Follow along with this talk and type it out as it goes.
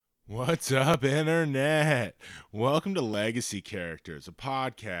What's up, Internet? Welcome to Legacy Characters, a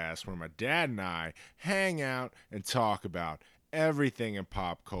podcast where my dad and I hang out and talk about everything in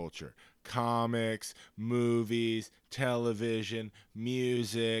pop culture. Comics, movies, television,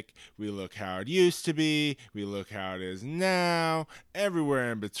 music. We look how it used to be, we look how it is now,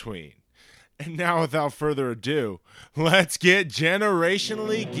 everywhere in between. And now, without further ado, let's get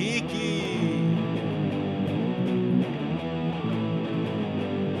generationally geeky.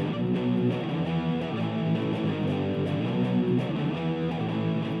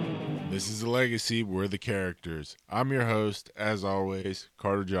 This is The Legacy. We're the characters. I'm your host, as always,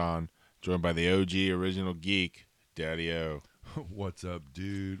 Carter John, joined by the OG original geek, Daddy O. What's up,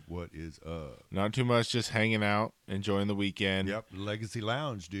 dude? What is up? Not too much, just hanging out, enjoying the weekend. Yep, Legacy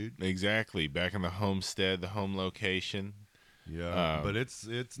Lounge, dude. Exactly. Back in the homestead, the home location. Yeah, but it's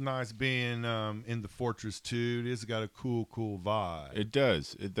nice being in the Fortress too. It's got a cool vibe. It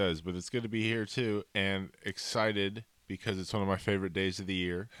does. But it's good to be here, too, and excited because it's one of my favorite days of the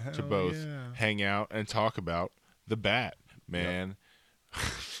year to Hell both yeah. hang out and talk about the Bat, man.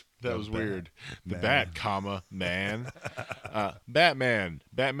 That The was Bat, weird. The man. Bat, comma, man. Batman.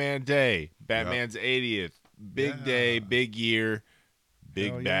 Batman Day. Batman's 80th. Big Yeah. day, big year,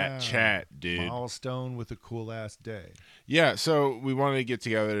 big Hell Bat yeah. chat, dude. Milestone with a cool ass day. Yeah, so we wanted to get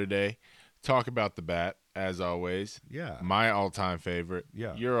together today, talk about the Bat, as always. Yeah. My all-time favorite.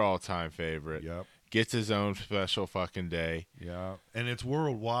 Yeah. Your all-time favorite. Yep. Gets his own special fucking day. Yeah. And it's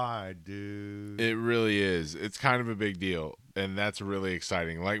worldwide, dude. It really is. It's kind of a big deal, and that's really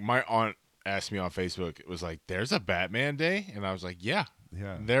exciting. Like, my aunt asked me on Facebook, it was like, there's a Batman Day? And I was like, yeah,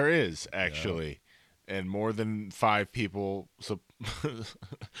 yeah. there is, actually. And more than 5 people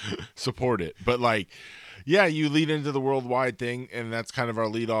support it. But, like, yeah, you lead into the worldwide thing, and that's kind of our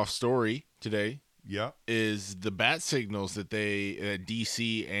lead-off story today. Yep. Is the bat signals that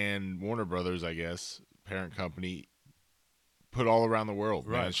DC and Warner Brothers, I guess, parent company, put all around the world.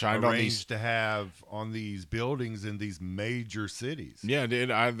 Right. Man. Shined Arranged on these. to have on these buildings in these major cities. Yeah, dude.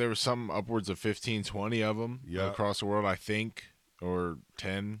 There was some upwards of 15, 20 of them across the world, I think, or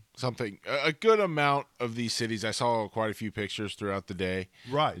 10, something. A good amount of these cities. I saw quite a few pictures throughout the day,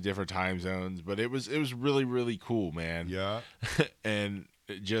 Right. different time zones, but it was really, really cool, man. Yeah. And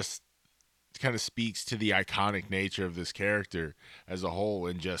it just kind of speaks to the iconic nature of this character as a whole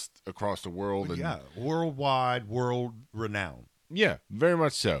and just across the world. And Yeah. Worldwide, world renowned. yeah, very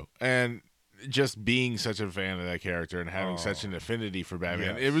much so. And just being such a fan of that character and having such an affinity for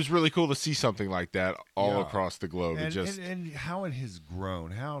Batman, Yes. it was really cool to see something like that all Yeah. across the globe. And how it has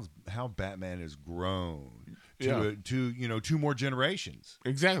grown, how Batman has grown Yeah. to 2 more generations.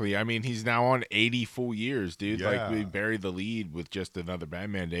 Exactly. I mean, he's now on 80 full years, dude. Yeah. Like, we buried the lead with just another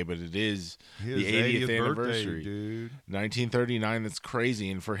Batman Day, but it is His the 80th anniversary. birthday, dude. 1939, that's crazy.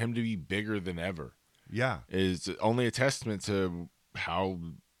 And for him to be bigger than ever Yeah. is only a testament to how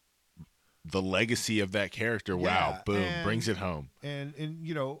the legacy of that character, wow, Yeah, boom, and- brings it home. And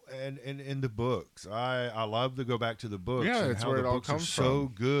in the books, I love to go back to the books. Yeah, and that's how where the it all books are comes so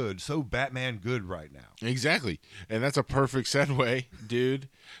good, so Batman good right now. Exactly. And that's a perfect segue, dude,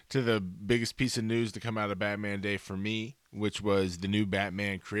 to the biggest piece of news to come out of Batman Day for me, which was the new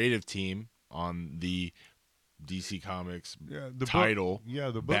Batman creative team on the DC Comics Yeah, the title,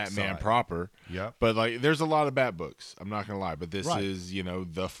 the book Batman side. proper. Yep. But, like, there's a lot of Bat books. I'm not going to lie. But this Right. is,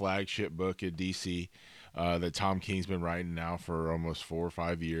 the flagship book at DC that Tom King's been writing now for almost 4 or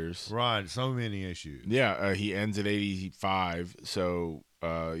 5 years. Right. So many issues. Yeah, he ends at 85, so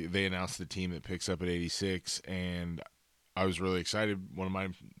they announced the team that picks up at 86, and I was really excited. One of my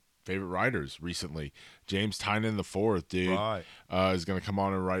favorite writers recently, James Tynion IV, dude, Right. is going to come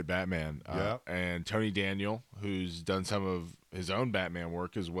on and write Batman. Yep. And Tony Daniel, who's done some of his own Batman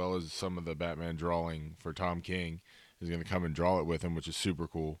work as well as some of the Batman drawing for Tom King, is going to come and draw it with him, which is super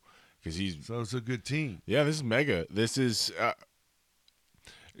cool because he's So it's a good team. yeah, this is mega. This is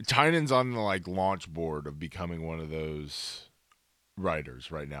Tynan's on the launch board of becoming one of those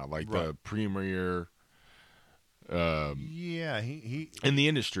writers right now, like the Right. premier Yeah, he in the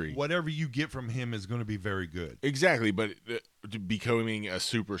industry. whatever you get from him is going to be very good. Exactly, but becoming a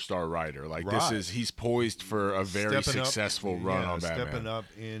superstar writer, like Right. he's poised for a very Stepping up- successful run on Batman. Stepping up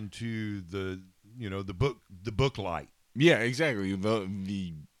into the book light. Yeah, exactly.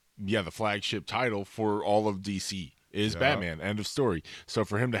 The flagship title for all of DC is Yeah. Batman. End of story. So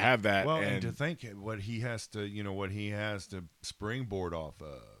for him to have that, Well, and to think what he has to springboard off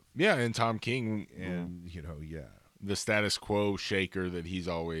of, yeah, and Tom King and the status quo shaker that he's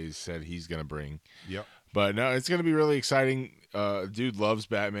always said he's going to bring. yep, But no, it's going to be really exciting. Dude loves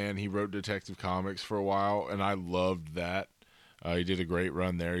Batman. He wrote Detective Comics for a while, and I loved that. He did a great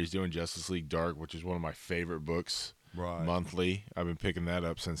run there. He's doing Justice League Dark, which is one of my favorite books monthly. I've been picking that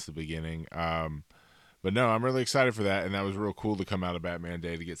up since the beginning. But no, I'm really excited for that, and that was real cool to come out of Batman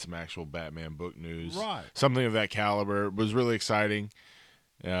Day to get some actual Batman book news. Right. Something of that caliber was really exciting.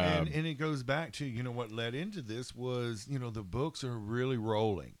 And it goes back to, what led into this was, the books are really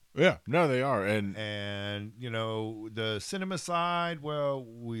rolling. Yeah, no, they are. And the cinema side, well,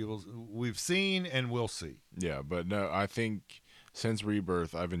 we've seen and we'll see. Yeah, but no, I think since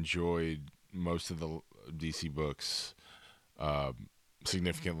Rebirth, I've enjoyed most of the DC books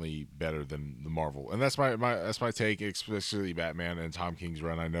significantly better than the Marvel, and that's my take, especially Batman and Tom King's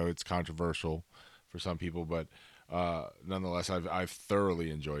run. I know it's controversial for some people, but nonetheless, I've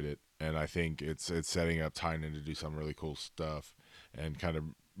thoroughly enjoyed it, and I think it's setting up Tynion to do some really cool stuff and kind of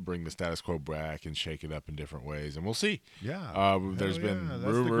bring the status quo back and shake it up in different ways, and we'll see. Yeah, there's been that's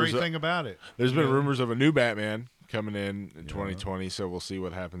rumors. The great thing about it. There's been rumors of a new Batman coming in 2020, so we'll see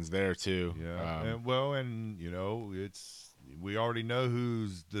what happens there too. Yeah, we already know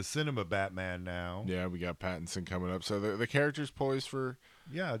who's the cinema Batman now. Yeah, we got Pattinson coming up, so the character's poised for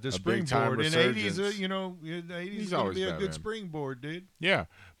the springboard in '80s. The '80s is going to be a good springboard, dude. Yeah,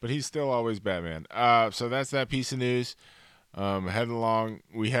 but he's still always Batman. So that's that piece of news. Heading along,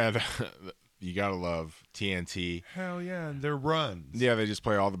 we had you gotta love TNT. Hell yeah, and their runs. Yeah, they just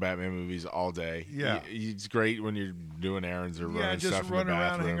play all the Batman movies all day. Yeah, it's great when you're doing errands or running just stuff run in the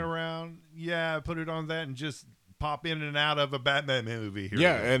bathroom. Hang around. Yeah, put it on that and just pop in and out of a Batman movie here.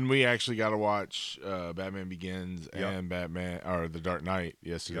 Yeah, and we actually got to watch Batman Begins and The Dark Knight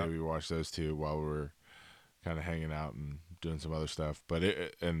yesterday. We watched those two while we were kind of hanging out and doing some other stuff,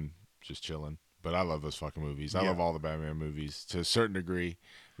 and just chilling. But I love those fucking movies. I love all the Batman movies to a certain degree.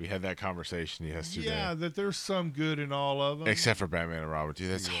 We had that conversation yesterday. Yeah, that there's some good in all of them, except for Batman and Robin. Dude,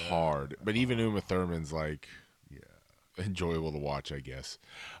 that's hard. But even Uma Thurman's enjoyable to watch, I guess.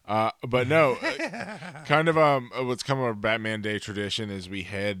 But no, kind of what's come of our Batman Day tradition is we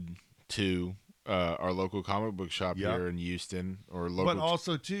head to our local comic book shop here in Houston, or local. But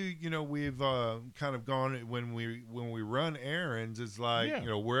also too, we've kind of gone when we run errands. It's like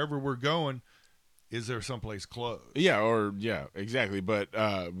wherever we're going, is there someplace closed? Yeah, exactly. But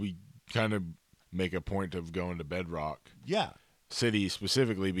we kind of make a point of going to Bedrock. Yeah. City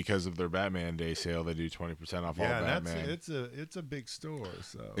specifically because of their Batman Day sale. They do 20% off all Batman. It's a big store,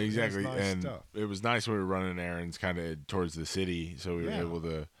 so exactly. Nice and stuff. It was nice when we were running errands kind of towards the city, so we were able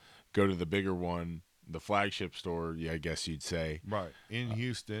to go to the bigger one, the flagship store. Yeah, I guess you'd say in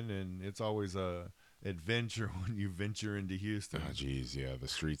Houston, and it's always a adventure when you venture into Houston. Oh, geez, yeah, the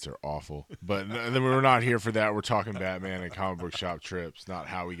streets are awful. But then we're not here for that. We're talking Batman and comic book shop trips, not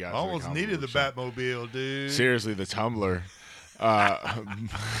how we got. Almost needed the Batmobile, dude. Seriously, the Tumbler.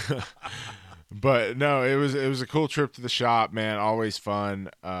 But no, it was a cool trip to the shop, man. Always fun.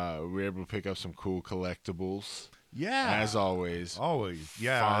 We were able to pick up some cool collectibles. Yeah, as always.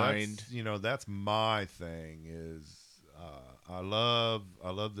 Yeah, that's my thing. Is I love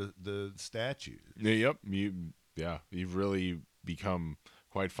the statues. Yep. You've really become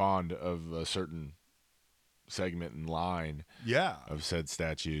quite fond of a certain segment and line of said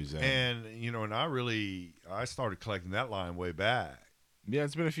statues, and I started collecting that line way back. Yeah,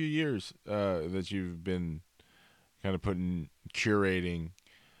 it's been a few years that you've been kind of curating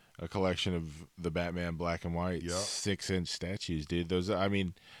a collection of the Batman black and white 6-inch statues, dude. Those, I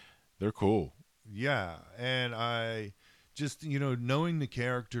mean, they're cool. Yeah, and I just knowing the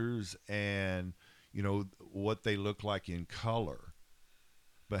characters and what they look like in color,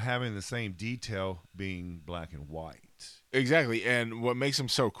 but having the same detail being black and white. Exactly. And what makes them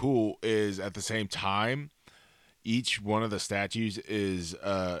so cool is at the same time, each one of the statues is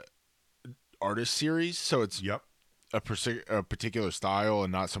artist series. So it's a particular style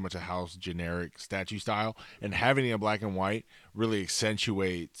and not so much a house generic statue style. And having it in black and white really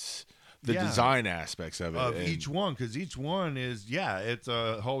accentuates the design aspects of it. Of each one, because each one is, it's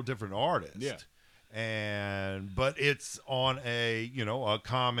a whole different artist. Yeah. But it's on a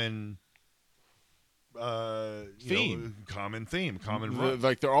common theme, common run.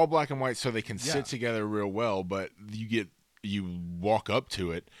 Like they're all black and white, so they can sit together real well. But you walk up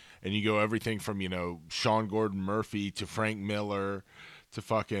to it, and you go everything from Sean Gordon Murphy to Frank Miller to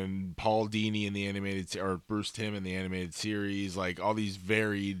fucking Paul Dini in the animated, or Bruce Timm in the animated series, like all these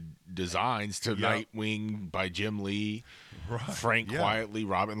varied designs to Nightwing by Jim Lee. Frank Quietly,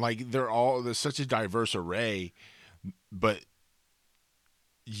 Robin, like there's such a diverse array, but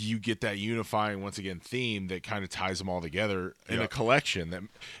you get that unifying once again theme that kind of ties them all together in a collection. That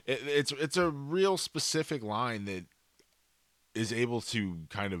it's a real specific line that is able to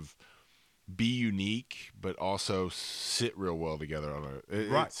kind of be unique, but also sit real well together on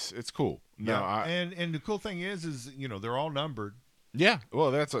Right. It's cool. No, Yeah, and the cool thing is they're all numbered. yeah.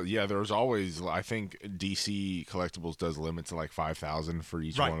 Well, there's always, I think DC Collectibles does limit to like 5,000 for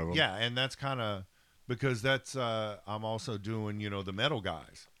each Right. one of them. Yeah, and that's kind of because that's I'm also doing the metal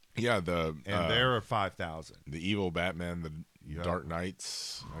guys, Yeah, and they're 5,000. the evil Batman, the Yeah. Dark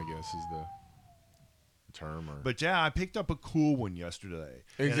Knights, I guess is the term. Or But yeah, I picked up a cool one yesterday.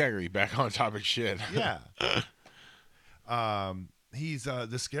 exactly, back on topic shit. Yeah. He's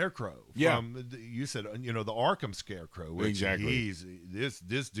the Scarecrow. Yeah. You said the Arkham Scarecrow. Which Exactly. He's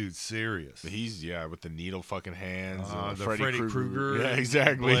this dude's serious. He's with the needle fucking hands. The Freddy Krueger. Yeah,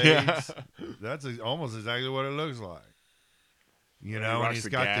 exactly. blades. Yeah. That's almost exactly what it looks like. He and rocks he's the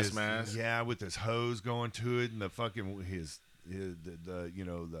got gas this mask. with this hose going to it, and the fucking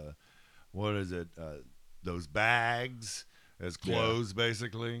what is it? Those bags as clothes,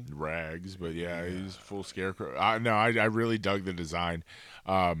 basically. Rags, but he's full Scarecrow. I really dug the design.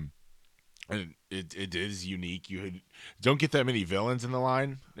 And it is unique. You don't get that many villains in the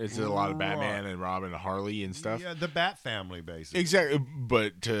line. It's a lot of Batman and Robin and Harley and stuff. Yeah, the Bat family, basically. Exactly,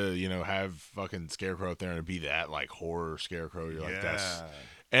 but to have fucking Scarecrow up there and be that like horror Scarecrow, you're like that's.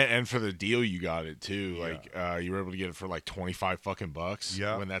 And for the deal, you got it too. Yeah. Like you were able to get it for like $25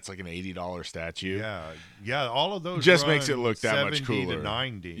 Yeah. when that's like an $80 statue. Yeah. All of those Just run makes it look that much 70 cooler. to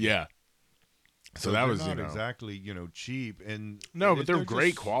 90. Yeah. So that they're was not exactly cheap, and no, but they're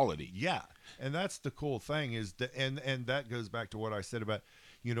great just, quality. Yeah, and that's the cool thing is and that goes back to what I said about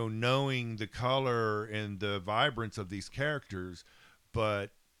knowing the color and the vibrance of these characters,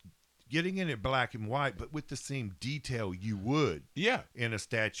 but getting in it black and white, but with the same detail you would in a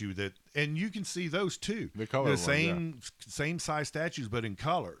statue and you can see those too. The color same size statues, but in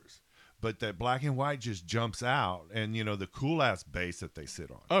colors. But that black and white just jumps out, and the cool ass base that they sit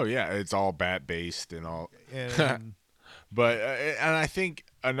on. Oh yeah, it's all bat based and all. And but and I think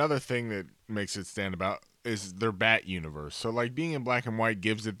another thing that makes it stand about is their Bat universe. So like being in black and white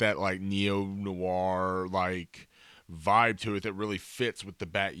gives it that like neo noir like vibe to it that really fits with the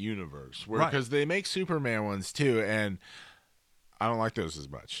Bat universe. Because they make Superman ones too, and I don't like those as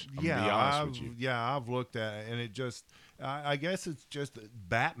much. I'm gonna be honest with you. Yeah, I've looked at it, and it just, I guess it's just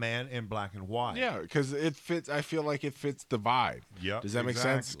Batman in black and white. Yeah, because it fits. I feel like it fits the vibe. Yeah, does that make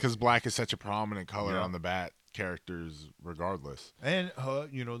sense? Because black is such a prominent color on the Bat characters, regardless. And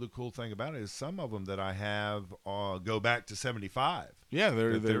the cool thing about it is some of them that I have go back to 75. Yeah,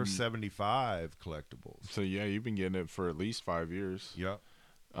 they're 75 collectibles. So yeah, you've been getting it for at least 5 years. Yep.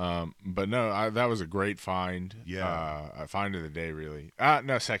 But no, that was a great find. Yeah. Find of the day, really.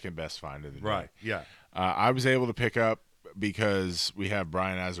 No, second best find of the day. Right. Yeah. I was able to pick up because we have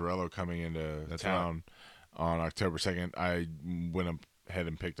Brian Azzarello coming into town on October 2nd. I went ahead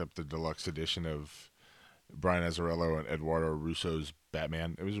and picked up the deluxe edition of Brian Azzarello and Eduardo Russo's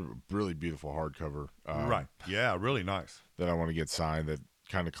Batman. It was a really beautiful hardcover. Right. Yeah, really nice. That I want to get signed, that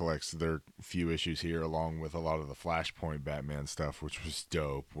kind of collects their few issues here, along with a lot of the Flashpoint Batman stuff, which was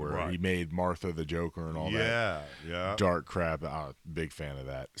dope, where he made Martha the Joker and all that dark crap. Big fan of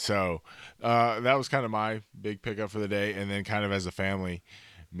that. So that was kind of my big pickup for the day. And then kind of as a family,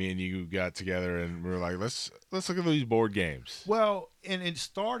 me and you got together and we were like, let's look at these board games. Well, and it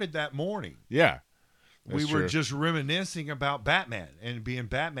started that morning. Yeah. We were just reminiscing about Batman and being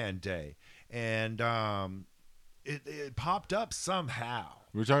Batman Day, and it popped up somehow.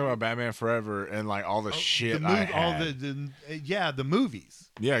 We were talking about Batman Forever and like all the shit I had. All the movies.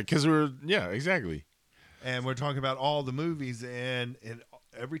 Yeah, because exactly. And we're talking about all the movies, and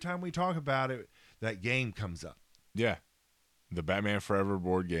every time we talk about it, that game comes up. Yeah. The Batman Forever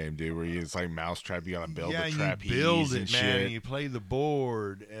board game, dude, where it's like Mousetrap. You gotta build the trapeze. You build it, and man, shit. and you play the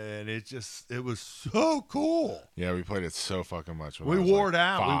board, and it was so cool. Yeah, we played it so fucking much. We wore it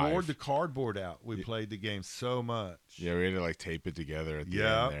out. 5. We wore the cardboard out. We played the game so much. Yeah, we had to like tape it together at the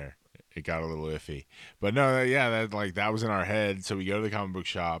end there. It got a little iffy, but no, that was in our head. So we go to the comic book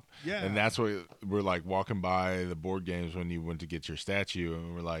shop, and that's what we're like walking by the board games when you went to get your statue,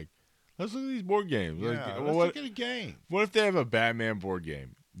 and we're like, let's look at these board games. Yeah, let's look at a game. What if they have a Batman board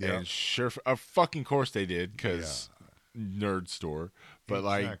game? Yeah. And sure, of fucking course they did, because nerd store. But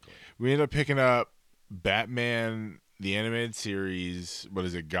like, we ended up picking up Batman, the animated series. What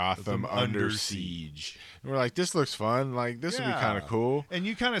is it? Gotham Under Siege. And we're like, this looks fun. Like, this would be kind of cool. And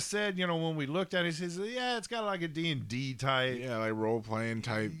you kind of said, when we looked at it, he says, it's got like a D&D type. Yeah, like role-playing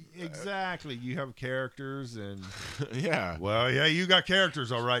type. Exactly. You have characters and... yeah. Well, yeah, you got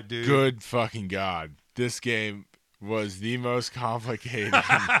characters, all right, dude. Good fucking God. This game was the most complicated.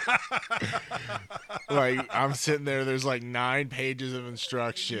 Like, I'm sitting there, there's like 9 pages of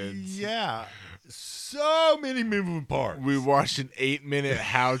instructions. Yeah. So many moving parts. We watched an 8-minute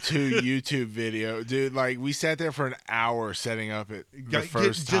how-to YouTube video. Dude, like, we sat there for an hour setting up it the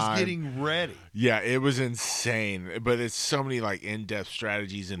first time. Just getting ready. Yeah, it was insane. But it's so many, like, in-depth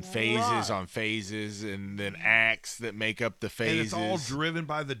strategies and phases on phases and then acts that make up the phases. And it's all driven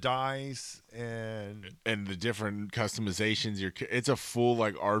by the dice and the different customizations. It's a full,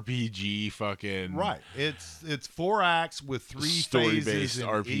 like, RPG fucking... Right. It's 4 acts with 3 story-based phases in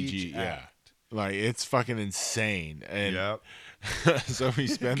RPG, each yeah. act. Like, it's fucking insane. And Yep. so we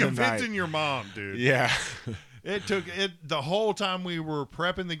spent the night. Convincing your mom, dude. Yeah. It took the whole time we were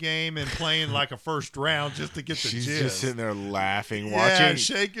prepping the game and playing like a first round just to get the She's gist. just sitting there laughing, Yeah,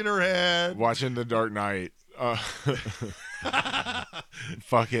 shaking her head. watching The Dark Knight.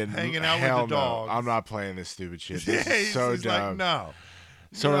 Fucking Hanging out hell with the no. dogs. I'm not playing this stupid shit. Yeah, This is so he's dumb. like, no.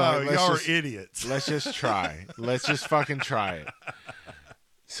 So no, we're like, y'all let's are idiots. Let's just try. Let's just fucking try it.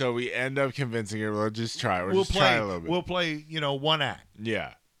 So we end up convincing her, let's just try it. We'll just try it a little bit. We'll play, 1 act.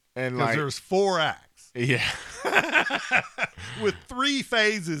 Yeah. And Because like, there's 4 acts. yeah. With 3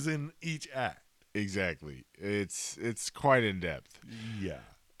 phases in each act. Exactly. It's quite in depth. Yeah.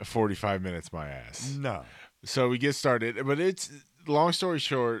 45 minutes, my ass. No. So we get started, but it's long story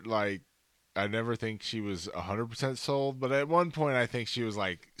short, like, I never think she was 100% sold, but at one point I think she was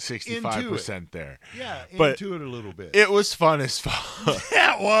like 65% there. Yeah, But into it a little bit. It was fun as fuck.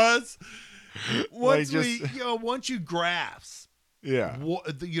 Yeah, it was. Once Like, once you grasp Yeah,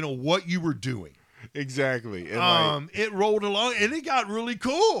 what you were doing. exactly. And it rolled along and it got really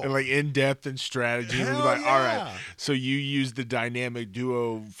cool. like in depth and strategy. And Hell like, all yeah. right, so you use the dynamic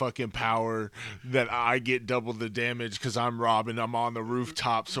duo fucking power that I get double the damage because I'm Robin. I'm on the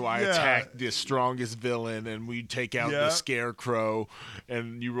rooftop, so I attack the strongest villain, and we take out the Scarecrow,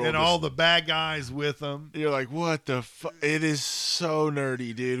 and you roll and all the bad guys with them. You're like, what the fuck? It is so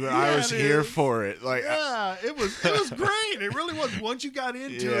nerdy, dude. But I was here for it. Like, yeah, it was great. It really was. Once you got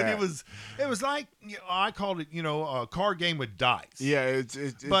into it, it was like, I called it, a card game with dice. yeah, it's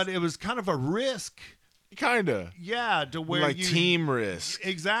But it was kind of a risk. kind of Yeah, to where like team risk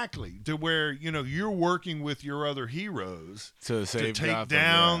Exactly. To where, you're working with your other heroes to save to take Gotham,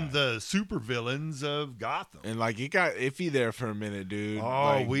 down the supervillains of Gotham. And like, it got iffy there for a minute, dude. Oh,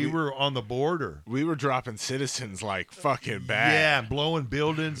 Like, we were on the border. we were dropping citizens like fucking bad. Yeah, blowing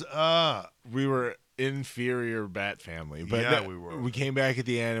buildings up. We were inferior Bat family, but Yeah, we were. We came back at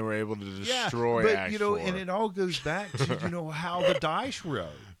the end and were able to destroy. but Act 4. and it all goes back to how the dice roll.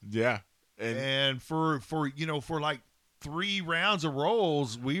 Yeah, And for like 3 rounds of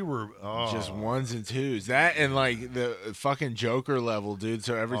rolls, we were just 1s and 2s. That and like the fucking Joker level, dude.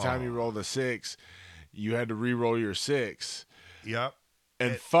 So every time you rolled a 6, you had to re-roll your 6. Yep.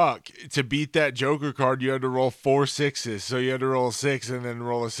 And to beat that Joker card, you had to roll 4 6s. So you had to roll a 6 and then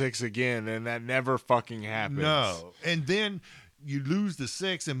roll a 6 again, and that never fucking happens. No, and then you lose the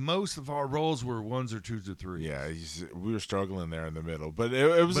 6, and most of our rolls were 1s or 2s or 3s. Yeah, we were struggling there in the middle, but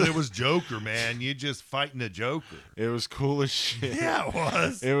it was. But it was Joker, man. You just fighting the Joker. It was cool as shit. Yeah, it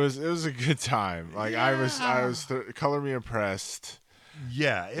was. It was a good time. Like, I was color me impressed.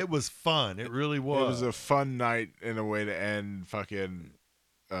 Yeah, it was fun. It really was. It was a fun night in a way to end fucking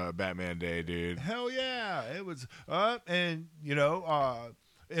Batman Day, dude. Hell yeah, it was.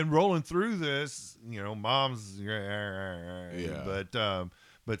 And rolling through this, mom's. Yeah.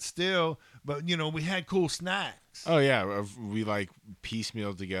 But still, we had cool snacks. Oh yeah, we like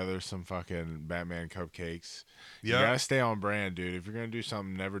piecemealed together some fucking Batman cupcakes. You gotta stay on brand, dude. If you're gonna do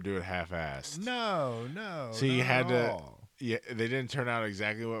something, never do it half-assed. No. So you had to. Yeah, they didn't turn out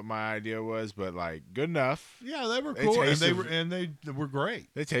exactly what my idea was, but like good enough. Yeah, they were cool, and they were great.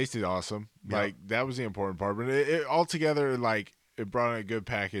 They tasted awesome. Yep. Like, that was the important part. But it altogether, like, it brought in a good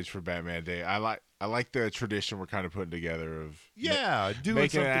package for Batman Day. I like the tradition we're kind of putting together of doing making an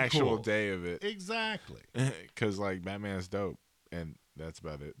something actual cool. day of it. Exactly. Because like, Batman's dope, and that's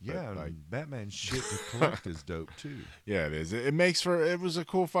about it. Yeah, but, like, Batman shit to collect is dope too. yeah, it is. It was a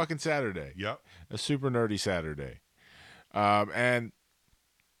cool fucking Saturday. Yep. A super nerdy Saturday. And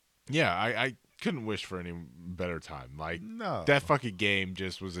yeah, I couldn't wish for any better time. Like, No. that fucking game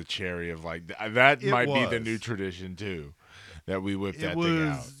just was a cherry of like that It might be the was. new tradition too, that we whipped It that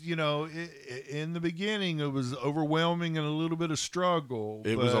was, thing out. in the beginning, it was overwhelming and a little bit of struggle.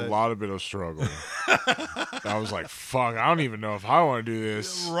 It was a lot of bit of struggle. I was like, fuck, I don't even know if I want to do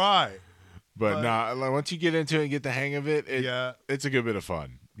this. Right. But nah, like, once you get into it and get the hang of it, Yeah. it's a good bit of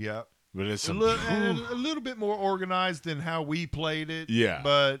fun. Yeah. But it's a little bit more organized than how we played it. Yeah.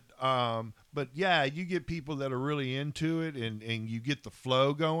 But yeah, you get people that are really into it, and you get the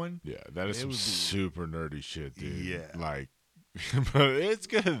flow going. Yeah, that is some super nerdy shit, dude. Yeah. Like, but it's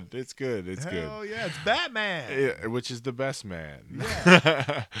good. It's good. It's good. Oh yeah, it's Batman. Yeah, which is the best man.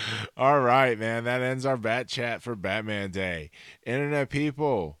 Yeah. All right, man. That ends our Bat Chat for Batman Day. Internet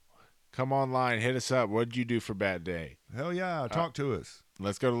people, come online. Hit us up. What did you do for Bat Day? Hell yeah. Talk to us.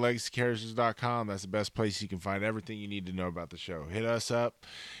 Let's go to legacycharacters.com. That's the best place you can find everything you need to know about the show. Hit us up.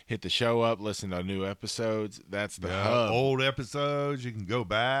 Hit the show up. Listen to new episodes. That's the hub. Old episodes. You can go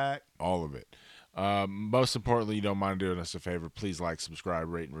back. All of it. Most importantly, you don't mind doing us a favor. Please like, subscribe,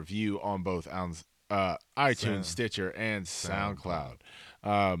 rate, and review on both iTunes, Stitcher, and SoundCloud.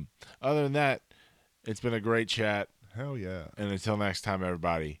 Other than that, it's been a great chat. Hell yeah. And until next time,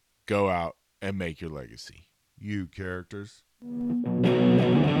 everybody, go out and make your legacy. You characters.